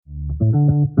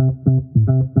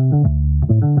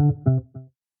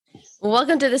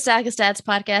Welcome to the Stack of Stats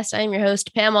podcast. I'm your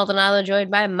host, Pam Maldonado, joined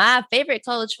by my favorite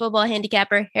college football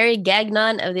handicapper, Harry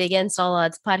Gagnon of the Against All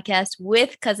Odds podcast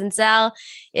with Cousin Sal.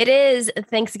 It is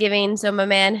Thanksgiving, so my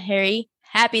man, Harry,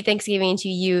 happy Thanksgiving to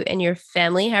you and your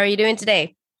family. How are you doing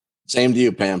today? Same to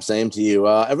you, Pam. Same to you.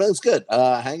 Everything's good.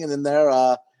 Hanging in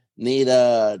there. Need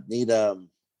a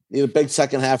big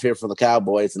second half here for the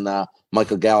Cowboys and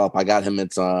Michael Gallup. I got him.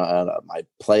 It's my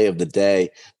play of the day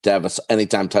to have an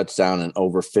anytime touchdown and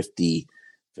over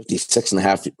 56 and a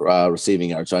half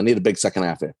receiving yards. So I need a big second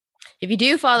half here. If you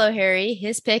do follow Harry,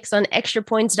 his picks on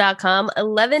extrapoints.com,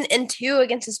 11-2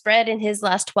 against the spread in his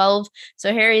last 12.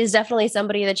 So Harry is definitely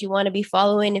somebody that you want to be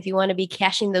following if you want to be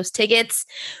cashing those tickets.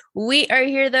 We are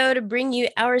here, though, to bring you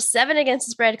our 7 against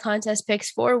the spread contest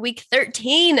picks for week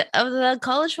 13 of the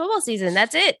college football season.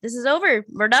 That's it. This is over.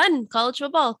 We're done. College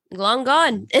football, long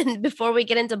gone. And before we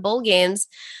get into bowl games.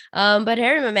 But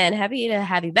Harry, my man, happy to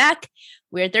have you back.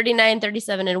 We're 39,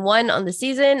 37, and 1 on the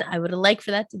season. I would have liked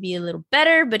for that to be a little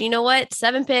better, but you know what?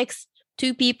 7 picks,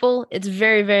 2 people. It's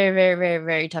very, very, very, very,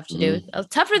 very tough to do.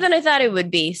 Tougher than I thought it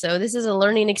would be. So this is a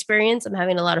learning experience. I'm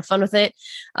having a lot of fun with it.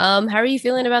 How are you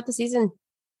feeling about the season?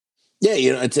 Yeah,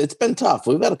 it's been tough.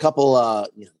 We've had a couple.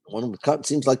 It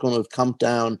seems like when we've come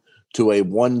down to a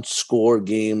 1-score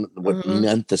game, what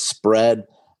meant the spread,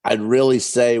 I'd really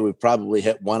say we've probably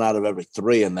hit 1 out of every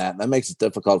 3 in that. That makes it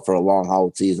difficult for a long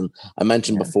haul season. I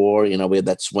mentioned before, we had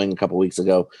that swing a couple of weeks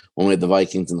ago when we had the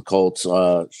Vikings and the Colts.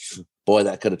 Boy,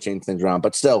 that could have changed things around.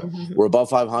 But still, we're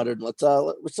above 500. We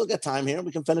still got time here.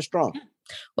 We can finish strong.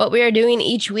 What we are doing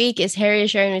each week is Harry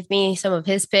is sharing with me some of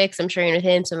his picks. I'm sharing with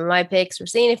him some of my picks. We're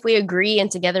seeing if we agree,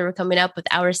 and together we're coming up with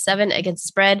our 7 against the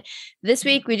spread. This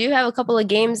week, we do have a couple of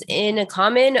games in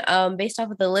common based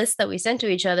off of the list that we sent to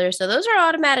each other. So those are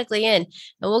automatically in.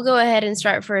 And we'll go ahead and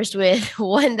start first with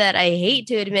one that I hate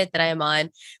to admit that I am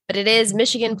on, but it is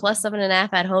Michigan plus 7.5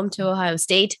 at home to Ohio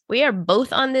State. We are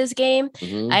both on this game.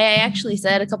 I actually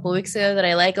said a couple of weeks ago that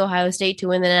I like Ohio State to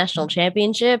win the national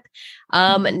championship.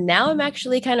 Now I'm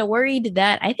actually kind of worried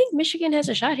that I think Michigan has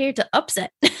a shot here to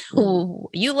upset.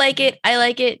 You like it. I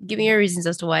like it. Give me your reasons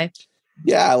as to why.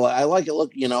 Yeah, I like it.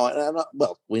 Look,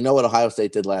 we know what Ohio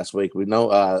State did last week. We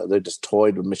know they just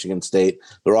toyed with Michigan State.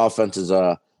 Their offense is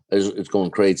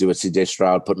going crazy with C.J.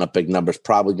 Stroud putting up big numbers,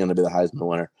 probably going to be the Heisman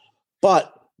winner.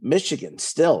 But Michigan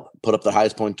still put up the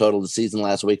highest point total of the season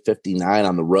last week, 59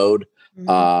 on the road.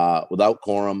 Without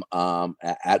Corum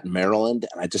at Maryland.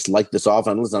 And I just like this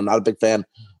offense. Listen, I'm not a big fan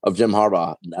of Jim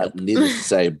Harbaugh, needless to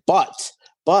say, but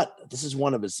this is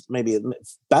one of his maybe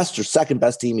best or second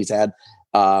best team he's had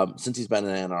since he's been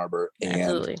in Ann Arbor.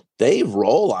 And they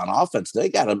roll on offense. They're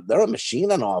a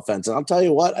machine on offense. And I'll tell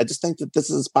you what, I just think that this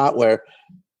is a spot where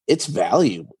it's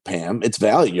value, Pam. It's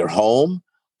value. You're home.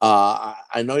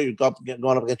 I know you're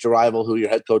going up against your rival who your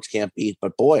head coach can't beat,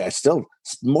 but boy, I still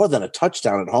more than a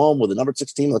touchdown at home with the number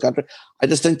 6 team in the country. I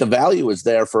just think the value is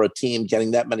there for a team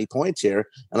getting that many points here.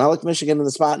 And I like Michigan in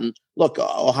the spot. And look,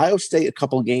 Ohio State, a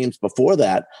couple games before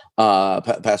that,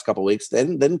 past couple weeks, they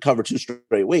didn't cover 2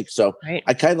 straight weeks. So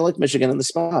I kind of like Michigan in the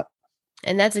spot.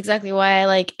 And that's exactly why I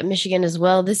like Michigan as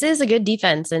well. This is a good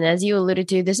defense. And as you alluded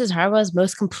to, this is Harbaugh's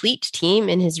most complete team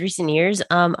in his recent years.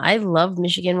 I love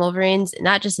Michigan Wolverines,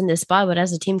 not just in this spot, but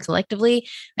as a team collectively.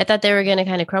 I thought they were going to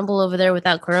kind of crumble over there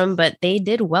without Corum, but they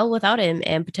did well without him.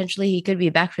 And potentially he could be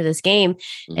back for this game.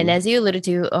 And as you alluded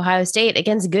to, Ohio State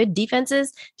against good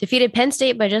defenses defeated Penn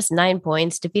State by just 9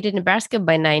 points, defeated Nebraska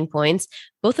by 9 points.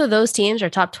 Both of those teams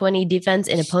are top 20 defense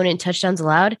and opponent touchdowns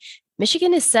allowed.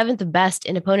 Michigan is 7th best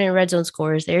in opponent red zone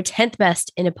scores. They're 10th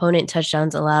best in opponent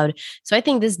touchdowns allowed. So I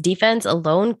think this defense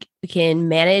alone can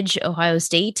manage Ohio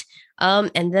State.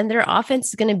 And then their offense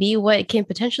is going to be what can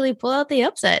potentially pull out the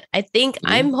upset. I think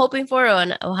I'm hoping for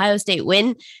an Ohio State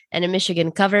win and a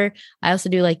Michigan cover. I also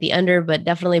do like the under, but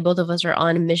definitely both of us are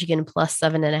on Michigan plus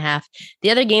 7.5.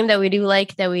 The other game that we do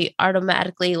like that we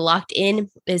automatically locked in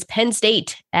is Penn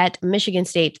State at Michigan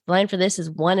State. The line for this is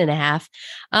 1.5.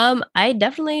 I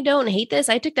definitely don't hate this.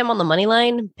 I took them on the money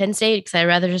line, Penn State, because I'd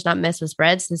rather just not mess with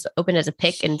spreads. This opened as a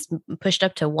pick and it's pushed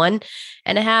up to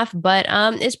 1.5, but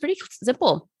it's pretty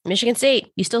simple. Michigan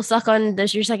State, you still suck on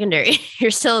your secondary.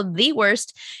 You're still the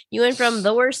worst. You went from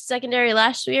the worst secondary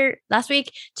last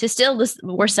week to still the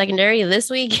worst secondary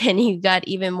this week, and you got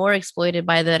even more exploited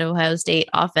by that Ohio State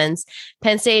offense.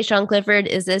 Penn State, Sean Clifford,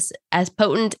 is this as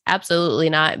potent? Absolutely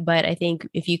not. But I think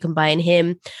if you combine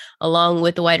him along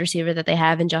with the wide receiver that they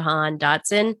have in Jahan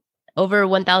Dotson, over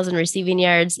 1,000 receiving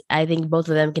yards, I think both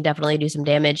of them can definitely do some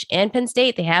damage. And Penn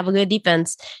State, they have a good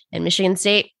defense. And Michigan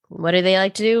State, what do they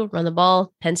like to do? Run the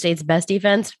ball. Penn State's best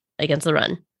defense against the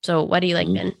run. So what do you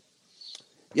like, Ben?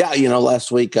 Yeah,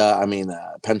 last week,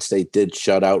 Penn State did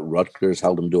shut out Rutgers,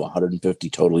 held them to 150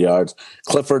 total yards.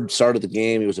 Clifford started the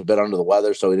game. He was a bit under the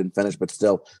weather, so he didn't finish, but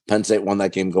still, Penn State won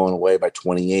that game going away by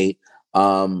 28.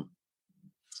 And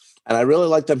I really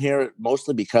like them here,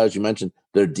 mostly because you mentioned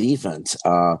their defense.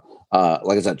 Like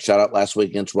I said, shut out last week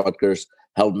against Rutgers,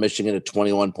 held Michigan to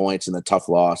 21 points in a tough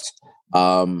loss.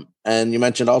 And you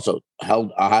mentioned also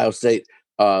held Ohio State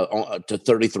to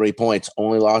 33 points,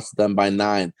 only lost them by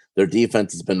 9. Their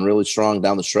defense has been really strong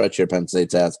down the stretch here, Penn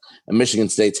State's has, and Michigan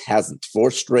State's hasn't. 4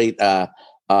 straight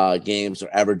games are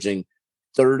averaging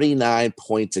 39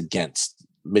 points against.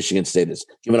 Michigan State has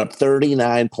given up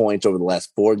 39 points over the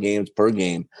last 4 games per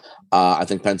game. I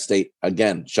think Penn State,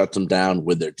 again, shuts them down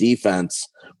with their defense,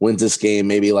 wins this game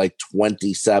maybe like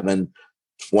 27-20.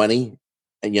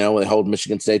 And, they hold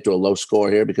Michigan State to a low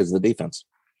score here because of the defense.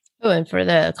 Oh, and for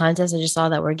the contest, I just saw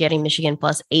that we're getting Michigan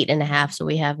plus 8.5, so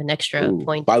we have an extra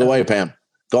point. By the way, Pam,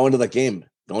 going to that game.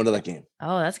 Oh,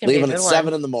 that's going to be a good at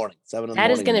 7 in the morning. 7 in the morning.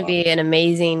 That is going to be an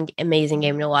amazing, amazing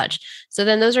game to watch. So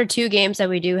then those are 2 games that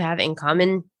we do have in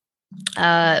common.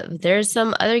 There's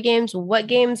some other games.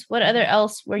 What other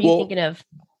else were you thinking of?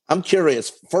 I'm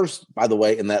curious. First, by the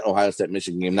way, in that Ohio State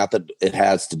Michigan game, not that it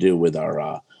has to do with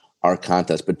our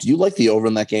contest, but do you like the over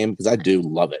in that game? Because I do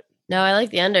love it. No, I like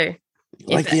the under.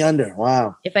 The under.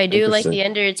 Wow. If I do like the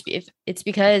under, it's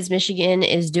because Michigan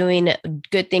is doing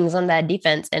good things on that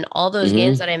defense. And all those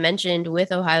games that I mentioned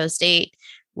with Ohio State,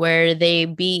 where they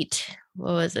beat,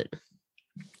 what was it?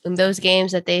 In those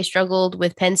games that they struggled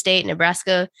with Penn State,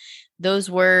 Nebraska, those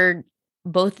were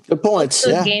both good points.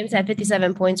 Those games had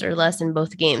 57 points or less in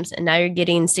both games. And now you're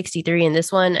getting 63 in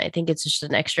this one. I think it's just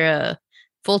an extra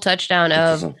full touchdown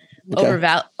of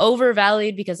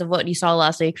overvalued because of what you saw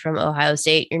last week from Ohio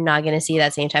State. You're not going to see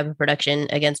that same type of production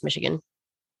against Michigan.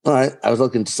 All right. I was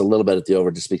looking just a little bit at the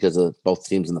over just because of both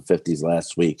teams in the 50s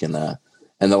last week. And the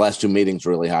last 2 meetings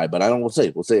really high. But we'll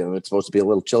see. We'll see. It's supposed to be a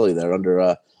little chilly there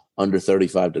under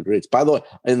 35 degrees. By the way,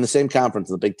 in the same conference,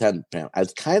 the Big Ten, I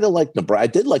kind of like Nebraska. I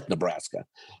did like Nebraska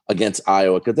against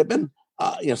Iowa because they've been,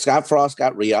 Scott Frost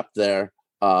got re-upped there.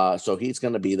 So he's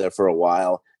going to be there for a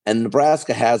while. And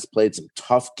Nebraska has played some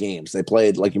tough games. They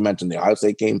played, like you mentioned, the Ohio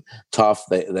State game tough.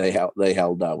 They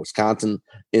held Wisconsin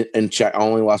in check.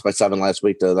 Only lost by 7 last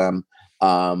week to them.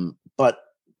 But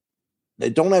they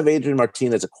don't have Adrian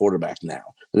Martinez as a quarterback now.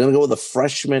 They're going to go with a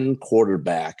freshman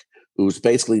quarterback who's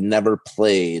basically never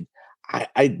played.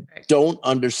 I don't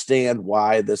understand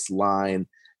why this line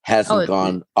hasn't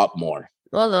gone up more.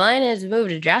 Well, the line has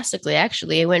moved drastically,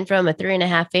 actually. It went from a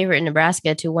 3.5 favorite in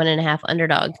Nebraska to 1.5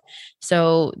 underdog.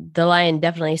 So the line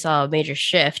definitely saw a major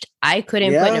shift. I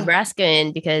couldn't put Nebraska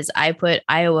in because I put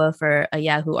Iowa for a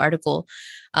Yahoo article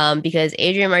because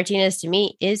Adrian Martinez to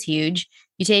me is huge.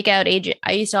 You take out Adrian.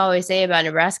 I used to always say about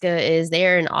Nebraska is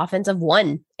they're an offense of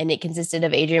 1 and it consisted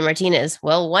of Adrian Martinez.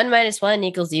 Well, 1 minus 1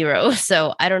 equals 0.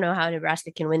 So I don't know how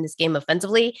Nebraska can win this game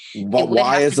offensively. But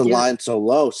why is the line so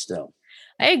low still?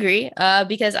 I agree,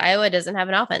 because Iowa doesn't have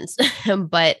an offense,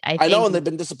 but I know, and they've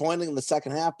been disappointing in the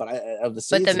second half, of the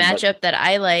season. But the matchup that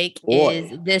I like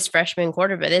is this freshman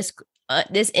quarterback,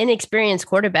 this inexperienced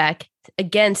quarterback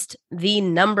against the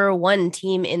number 1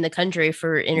 team in the country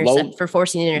for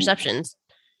forcing interceptions.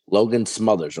 Logan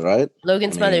Smothers, right?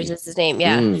 Logan Smothers is his name.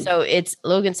 Yeah. So it's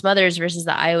Logan Smothers versus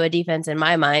the Iowa defense. In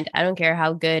my mind, I don't care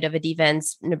how good of a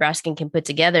defense Nebraska can put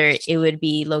together. It would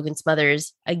be Logan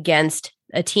Smothers against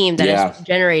a team that has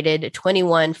generated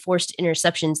 21 forced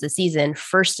interceptions this season,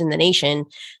 first in the nation.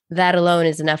 That alone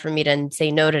is enough for me to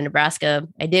say no to Nebraska.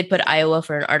 I did put Iowa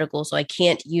for an article, so I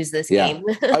can't use this game.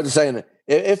 I was just saying,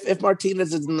 if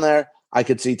Martinez is in there, I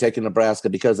could see taking Nebraska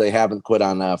because they haven't quit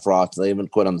on Frost. They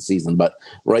haven't quit on the season. But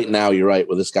right now, you're right.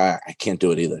 With this guy, I can't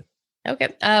do it either. Okay.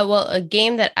 Well, a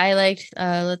game that I liked,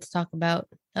 let's talk about.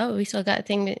 Oh, we still got a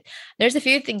thing. There's a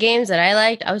few games that I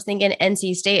liked. I was thinking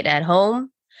NC State at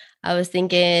home. I was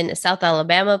thinking South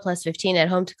Alabama plus 15 at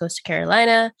home to Coastal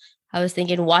Carolina. I was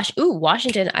thinking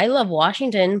Washington. I love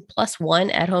Washington plus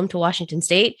 1 at home to Washington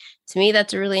State. To me,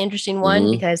 that's a really interesting one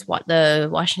because the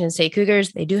Washington State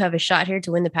Cougars, they do have a shot here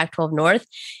to win the Pac-12 North.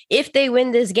 If they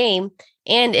win this game,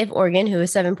 and if Oregon, who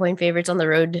is 7-point favorites on the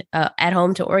road at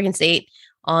home to Oregon State,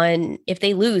 if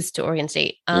they lose to Oregon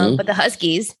State. But the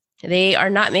Huskies, they are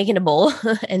not making a bowl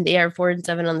and they are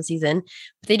 4-7 on the season,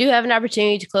 but they do have an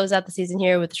opportunity to close out the season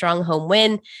here with a strong home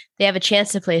win. They have a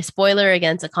chance to play a spoiler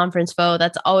against a conference foe.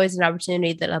 That's always an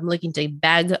opportunity that I'm looking to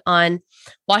bag on.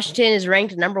 Washington is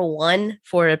ranked number 1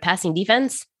 for passing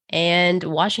defense, and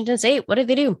Washington State, what did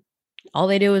they do? All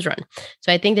they do is run.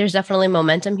 So I think there's definitely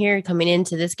momentum here coming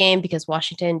into this game because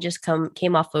Washington just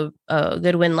came off of a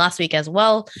good win last week as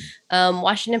well.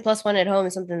 Washington +1 at home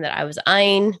is something that I was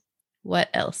eyeing. What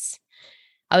else?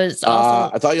 I was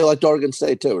also. I thought you liked Oregon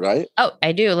State too, right? Oh,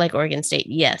 I do like Oregon State.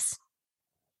 Yes.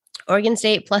 Oregon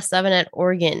State +7 at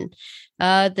Oregon.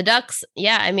 The Ducks,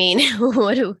 yeah, I mean,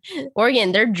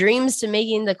 Oregon, their dreams to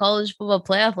making the college football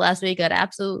playoff last week got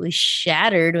absolutely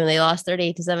shattered when they lost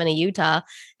 38-7 to Utah.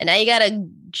 And now you got to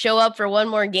show up for one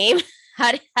more game.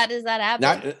 How does that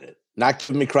happen? Not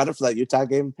giving me credit for that Utah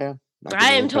game, Pam.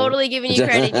 I am totally giving you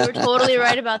credit. You were totally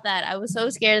right about that. I was so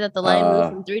scared that the line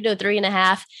moved from 3 to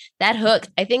 3.5. That hook,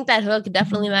 I think that hook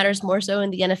definitely matters more so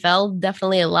in the NFL.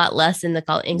 Definitely a lot less in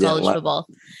college football.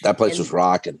 That place was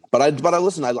rocking. But I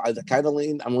listen. I kind of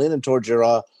I'm leaning towards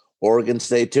your Oregon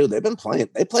State too. They've been playing.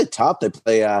 They play tough. They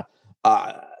play.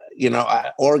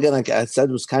 Oregon, like I said,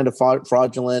 was kind of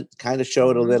fraudulent. Kind of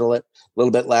showed a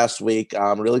little bit last week.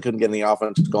 Really couldn't get any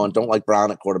offense going. Don't like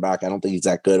Brown at quarterback. I don't think he's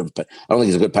that good. I don't think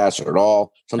he's a good passer at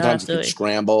all. Sometimes he can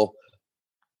scramble.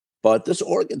 But this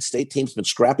Oregon State team's been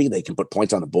scrappy. They can put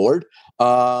points on the board.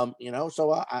 So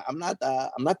I'm not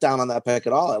down on that pick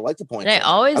at all. I like the points.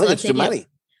 I think it's too many.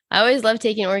 I always love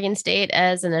taking Oregon State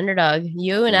as an underdog.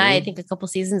 You and I think a couple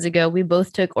seasons ago, we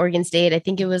both took Oregon State. I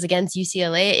think it was against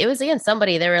UCLA. It was against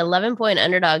somebody. They were 11-point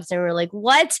underdogs. And we were like,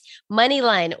 what? Money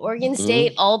line, Oregon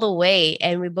State all the way.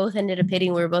 And we both ended up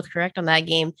hitting. We were both correct on that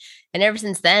game. And ever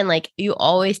since then, like you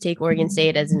always take Oregon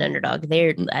State as an underdog.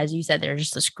 They're, as you said, they're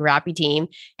just a scrappy team.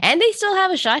 And they still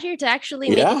have a shot here to actually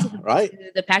make it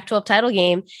to the Pac-12 title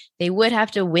game. They would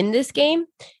have to win this game.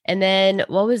 And then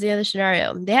what was the other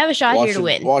scenario? They have a shot here to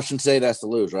win. Washington State has to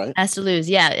lose, right? Has to lose.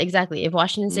 Yeah, exactly. If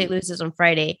Washington State loses on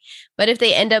Friday. But if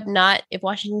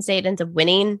Washington State ends up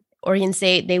winning, Oregon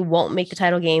State, they won't make the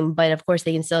title game. But of course,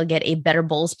 they can still get a better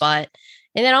bowl spot.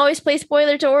 And then always play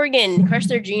spoiler to Oregon, crush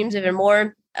their dreams even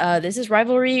more. This is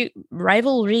rivalry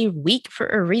week for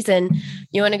a reason.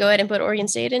 You want to go ahead and put Oregon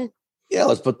State in? Yeah,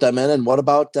 let's put them in. And what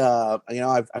about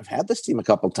I've had this team a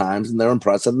couple times, and they're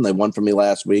impressive, and they won for me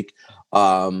last week.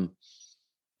 And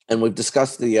we've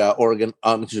discussed the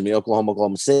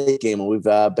Oklahoma State game, and we've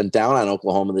been down on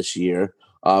Oklahoma this year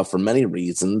for many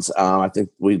reasons. I think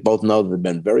we both know that they've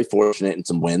been very fortunate in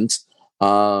some wins.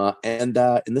 And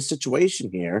in this situation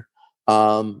here,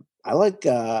 I like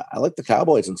the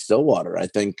Cowboys in Stillwater. I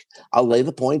think I'll lay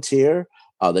the points here.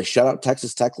 They shut out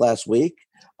Texas Tech last week.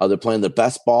 They're playing their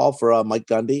best ball for Mike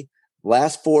Gundy.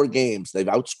 Last 4 games, they've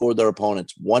outscored their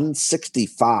opponents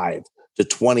 165 to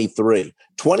 23.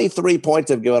 23 points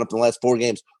they've given up in the last 4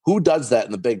 games. Who does that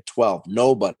in the Big 12?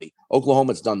 Nobody.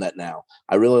 Oklahoma's done that now.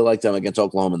 I really like them against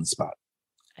Oklahoma in the spot.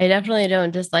 I definitely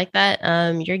don't dislike that.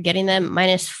 You're getting them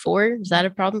 -4. Is that a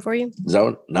problem for you?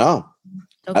 No.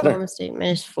 Oklahoma State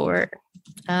 -4.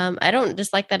 I don't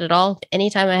dislike that at all.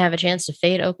 Anytime I have a chance to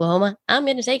fade Oklahoma, I'm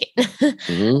going to take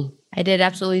it. I did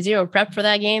absolutely zero prep for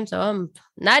that game, so I'm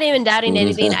not even doubting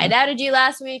anything. I doubted you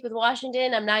last week with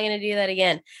Washington. I'm not going to do that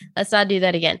again. Let's not do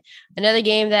that again. Another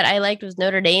game that I liked was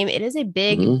Notre Dame. It is a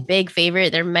big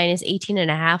favorite. They're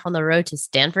 -18.5 on the road to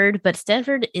Stanford, but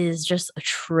Stanford is just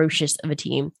atrocious of a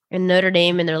team. And Notre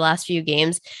Dame in their last few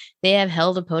games, they have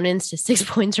held opponents to 6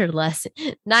 points or less.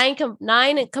 9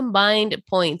 combined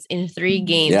points in 3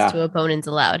 games to opponents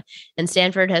allowed. And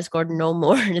Stanford has scored no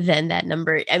more than that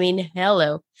number. I mean,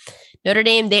 hello. Notre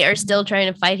Dame, they are still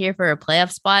trying to fight here for a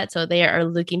playoff spot. So they are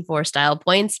looking for style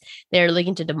points. They're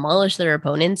looking to demolish their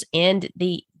opponents. And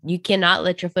you cannot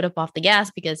let your foot up off the gas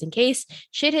because in case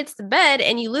shit hits the bed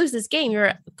and you lose this game,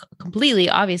 you're completely,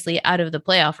 obviously, out of the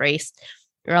playoff race.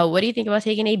 What do you think about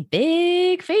taking a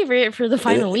big favorite for the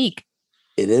final week?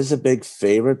 It is a big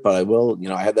favorite, but I will,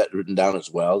 I had that written down as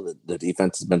well. The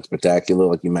defense has been spectacular,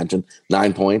 like you mentioned.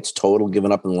 9 points total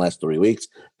given up in the last 3 weeks.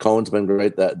 Cohen's been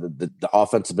great. The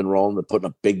offense has been rolling. They're putting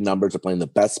up big numbers. They're playing the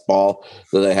best ball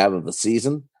that they have of the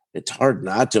season. It's hard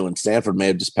not to, and Stanford may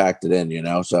have just packed it in,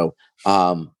 So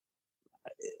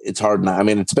it's hard not. I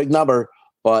mean, it's a big number,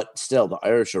 but still, the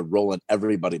Irish are rolling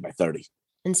everybody by 30.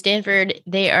 And Stanford,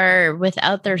 they are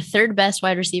without their third best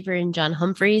wide receiver in John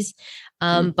Humphreys.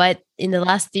 But in the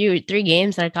last three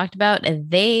games that I talked about,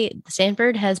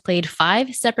 Stanford has played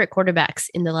 5 separate quarterbacks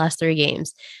in the last 3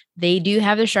 games. They do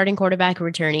have their starting quarterback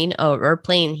returning or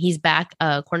playing. He's back,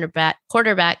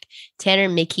 quarterback Tanner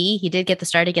McKee. He did get the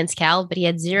start against Cal, but he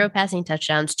had 0 passing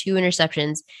touchdowns, 2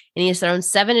 interceptions, and he has thrown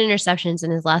 7 interceptions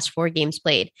in his last 4 games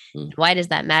played. Why does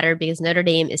that matter? Because Notre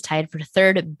Dame is tied for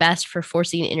 3rd best for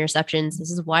forcing interceptions.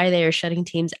 This is why they are shutting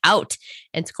teams out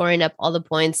and scoring up all the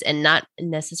points and not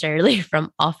necessarily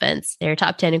from offense. points. They're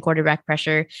top 10 in quarterback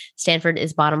pressure. Stanford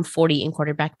is bottom 40 in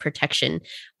quarterback protection.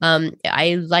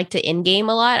 I like to in-game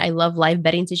a lot. I love live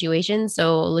betting situations.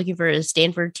 So looking for a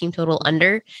Stanford team total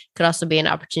under could also be an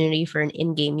opportunity for an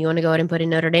in-game. You want to go ahead and put in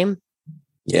Notre Dame?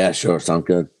 Yeah, sure. Sounds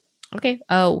good. Okay.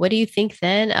 What do you think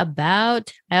then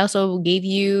about? I also gave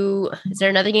you. Is there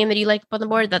another game that you like up on the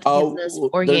board? That gives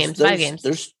us five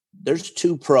games. There's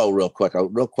two real quick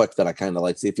that I kind of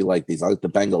like. See if you like these. I like the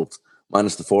Bengals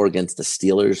minus the 4 against the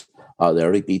Steelers. They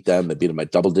already beat them. They beat them by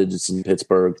double digits in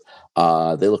Pittsburgh.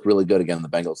 They look really good again. The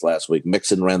Bengals last week.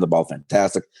 Mixon ran the ball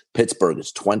fantastic. Pittsburgh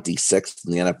is 26th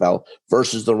in the NFL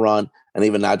versus the run, and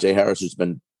even Najee Harris, who's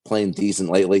been playing decent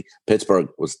lately. Pittsburgh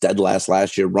was dead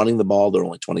last year running the ball. They're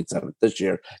only 27th this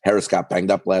year. Harris got banged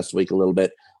up last week a little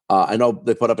bit. I know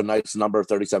they put up a nice number of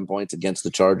 37 points against the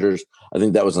Chargers. I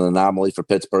think that was an anomaly for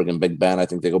Pittsburgh and Big Ben. I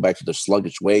think they go back to their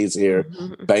sluggish ways here.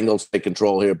 Mm-hmm. Bengals take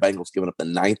control here. Bengals giving up the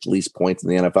 9th least points in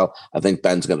the NFL. I think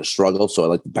Ben's going to struggle. So I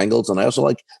like the Bengals. And I also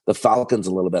like the Falcons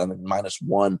a little bit. I think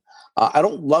 -1. I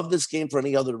don't love this game for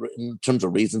any other in terms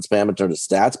of reasons, Spam, in terms of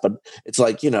stats, but it's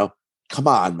like, come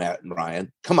on, Matt and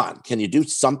Ryan. Come on. Can you do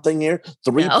something here?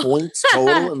 3 points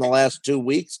total in the last 2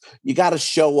 weeks. You got to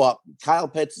show up. Kyle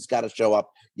Pitts has got to show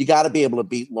up. You got to be able to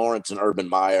beat Lawrence and Urban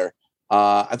Meyer.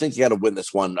 I think you got to win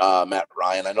this one, Matt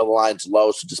Ryan. I know the line's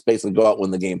low, so just basically go out and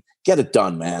win the game. Get it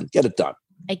done, man. Get it done.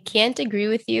 I can't agree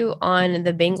with you on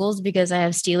the Bengals because I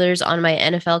have Steelers on my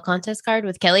NFL contest card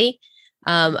with Kelly.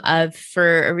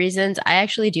 For reasons, I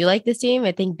actually do like this team.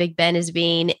 I think Big Ben is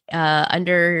being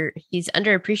he's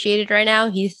underappreciated right now.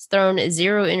 He's thrown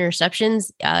 0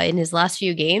 interceptions in his last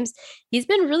few games. He's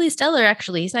been really stellar,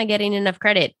 actually. He's not getting enough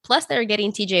credit. Plus, they're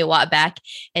getting TJ Watt back.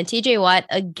 And TJ Watt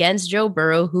against Joe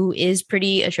Burrow, who is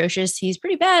pretty atrocious. He's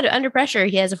pretty bad under pressure.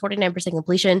 He has a 49%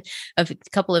 completion of a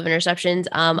couple of interceptions.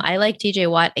 I like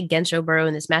TJ Watt against Joe Burrow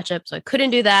in this matchup. So I couldn't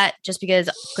do that just because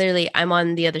clearly I'm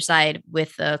on the other side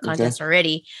with the contest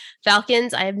already.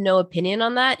 Falcons, I have no opinion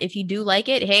on that. If you do like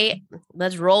it, hey,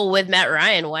 let's roll with Matt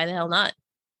Ryan. Why the hell not?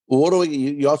 Well, what do we?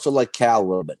 You also like Cal a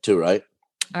little bit too, right?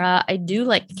 I do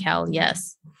like Cal.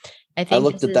 Yes, I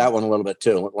looked at that one a little bit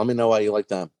too. Let me know why you like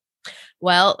them.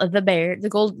 Well,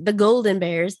 the Golden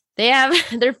Bears,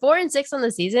 they're 4-6 on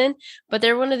the season, but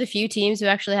they're one of the few teams who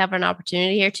actually have an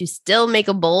opportunity here to still make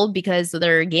a bowl because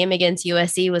their game against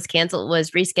USC was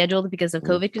rescheduled because of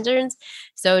COVID concerns.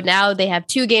 So now they have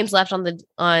 2 games left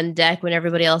on deck when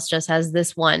everybody else just has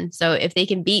this one. So if they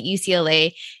can beat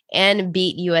UCLA and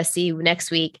beat USC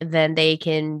next week, then they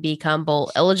can become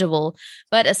bowl eligible.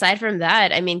 But aside from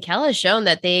that, I mean, Cal has shown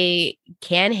that they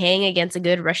can hang against a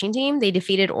good rushing team. They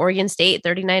defeated Oregon State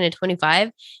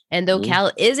 39-25. And though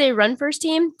Cal is a run first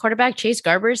team, quarterback Chase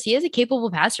Garbers, he is a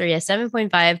capable passer. He has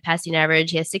 7.5 passing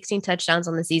average. He has 16 touchdowns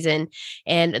on the season.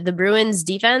 And the Bruins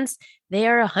defense, they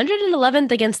are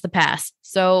 111th against the pass.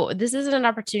 So this isn't an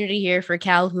opportunity here for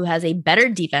Cal, who has a better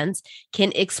defense,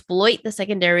 can exploit the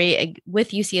secondary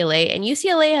with UCLA. And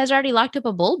UCLA has already locked up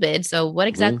a bowl bid. So what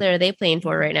exactly are they playing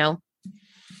for right now?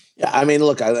 Yeah, I mean,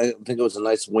 look, I think it was a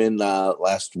nice win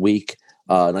last week.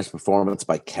 Nice performance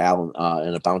by Cal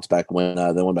and a bounce back win.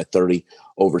 They won by 30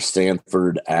 over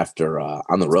Stanford after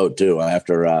on the road too.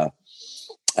 After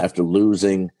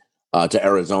losing to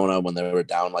Arizona when they were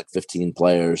down like 15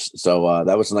 players. So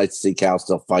that was nice to see Cal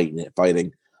still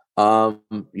fighting.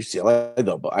 UCLA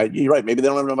though, but you're right. Maybe they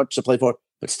don't have much to play for,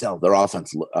 but still, their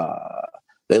offense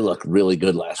they look really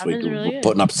good last week, really good.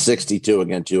 Putting up 62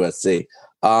 against USC.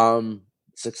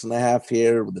 6.5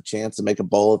 here with a chance to make a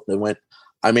bowl if they went.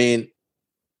 I don't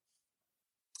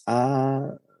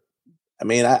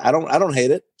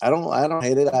hate it. I don't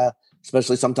hate it.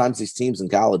 Especially sometimes these teams in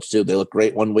college too. They look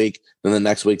great one week, then the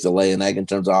next week they lay an egg in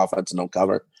terms of offense and don't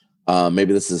cover.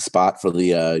 Maybe this is a spot for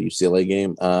the UCLA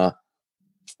game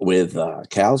with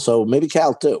Cal. So maybe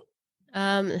Cal too.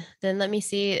 Then let me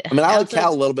see. I mean, I like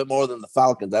Cal a little bit more than the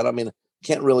Falcons.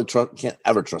 Can't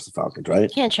ever trust the Falcons, right? You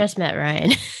can't trust Matt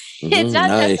Ryan. It's not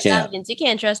just the Falcons. You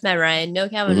can't trust Matt Ryan. No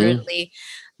Calvin Ridley.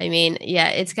 I mean, yeah,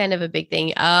 it's kind of a big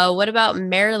thing. What about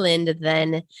Maryland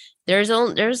then? There's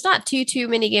not too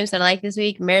many games that I like this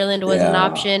week. Maryland was an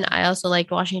option. I also liked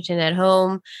Washington at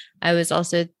home. I was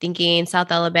also thinking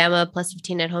South Alabama plus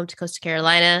 15 at home to Coastal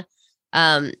Carolina.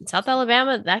 South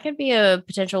Alabama, that could be a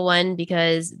potential one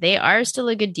because they are still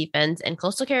a good defense. And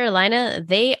Coastal Carolina,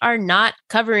 they are not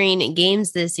covering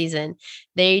games this season.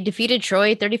 They defeated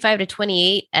Troy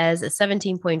 35-28 as a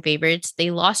 17-point favorites.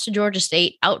 They lost to Georgia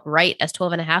State outright as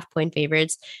 12.5-point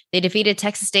favorites. They defeated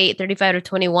Texas State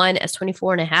 35-21 as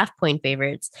 24.5-point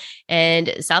favorites.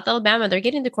 And South Alabama, they're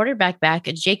getting the quarterback back,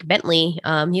 Jake Bentley.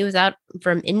 He was out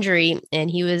from injury and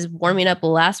he was warming up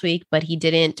last week, but he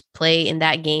didn't play in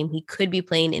that game. He could be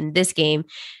playing in this game.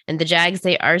 And the Jags,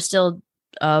 they are still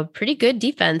a pretty good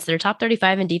defense. They're top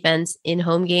 35 in defense in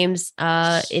home games.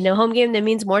 In a home game that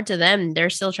means more to them. They're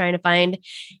still trying to find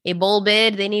a bowl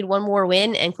bid. They need one more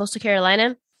win. And Coastal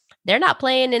Carolina, they're not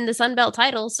playing in the Sun Belt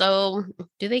title. So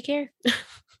do they care?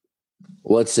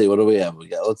 Let's see. What do we have?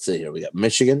 Let's see here. We got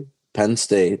Michigan, Penn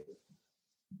State,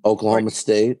 Oklahoma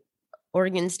State,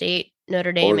 Oregon State,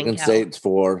 Notre Dame, Oregon State's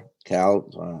for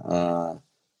Cal.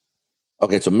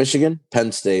 Okay, so Michigan,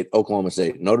 Penn State, Oklahoma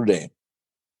State, Notre Dame,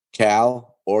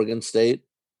 Cal, Oregon State.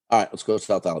 All right, let's go to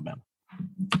South Alabama.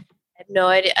 I have no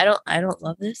idea. I don't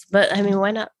love this, but I mean,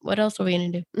 why not? What else are we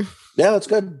gonna do? Yeah, that's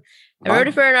good. I wrote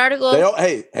it for an article.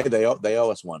 They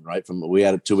owe us one, right? We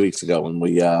had it 2 weeks ago when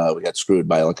we got screwed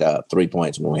by like 3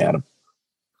 points when we had them.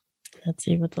 Let's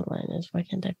see what the line is. Why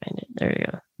can't I find it? There we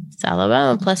go. It's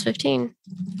Alabama plus 15.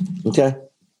 Okay.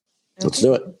 Let's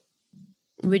do it.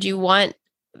 Would you want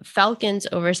Falcons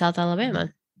over South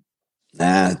Alabama?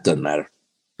 Nah, it doesn't matter.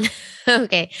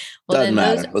 Okay. Well, doesn't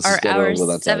then matter. those are our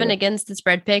 7 against the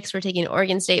spread picks. We're taking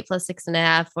Oregon State plus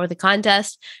 6.5 for the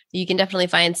contest. You can definitely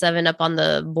find 7 up on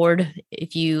the board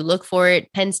if you look for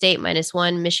it. Penn State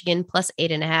 -1, Michigan plus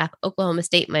 8.5, Oklahoma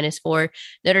State -4,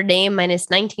 Notre Dame minus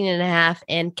 19.5,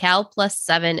 and Cal plus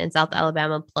 7, and South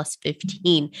Alabama plus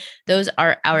 15. Those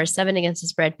are our 7 against the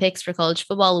spread picks for college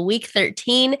football week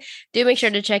 13. Do make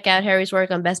sure to check out Harry's work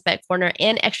on Best Bet Corner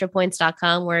and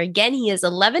extrapoints.com, where again, he is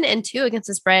 11-2 against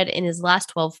the spread in his last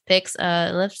 12 picks.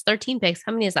 13 picks.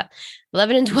 How many is that?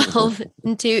 11-12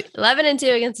 and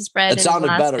 11-2 against the spread. It sounded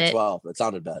better. 12. It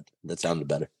sounded bad. That sounded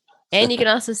better. And you can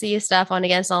also see his stuff on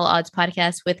Against All Odds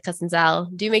podcast with Cousin Zal.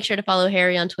 Do make sure to follow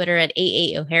Harry on Twitter at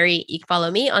 @AAOHarry. You can follow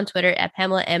me on Twitter at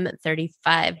Pamela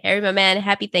M35. Harry, my man,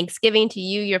 happy Thanksgiving to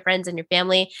you, your friends, and your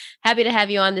family. Happy to have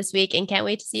you on this week and can't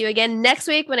wait to see you again next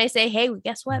week when I say, hey,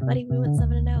 guess what, buddy? We went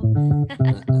 7-0.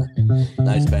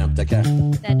 Nice, Pam. Take care.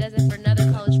 That does it for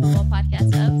another college football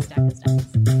podcast of Stack and Stacks.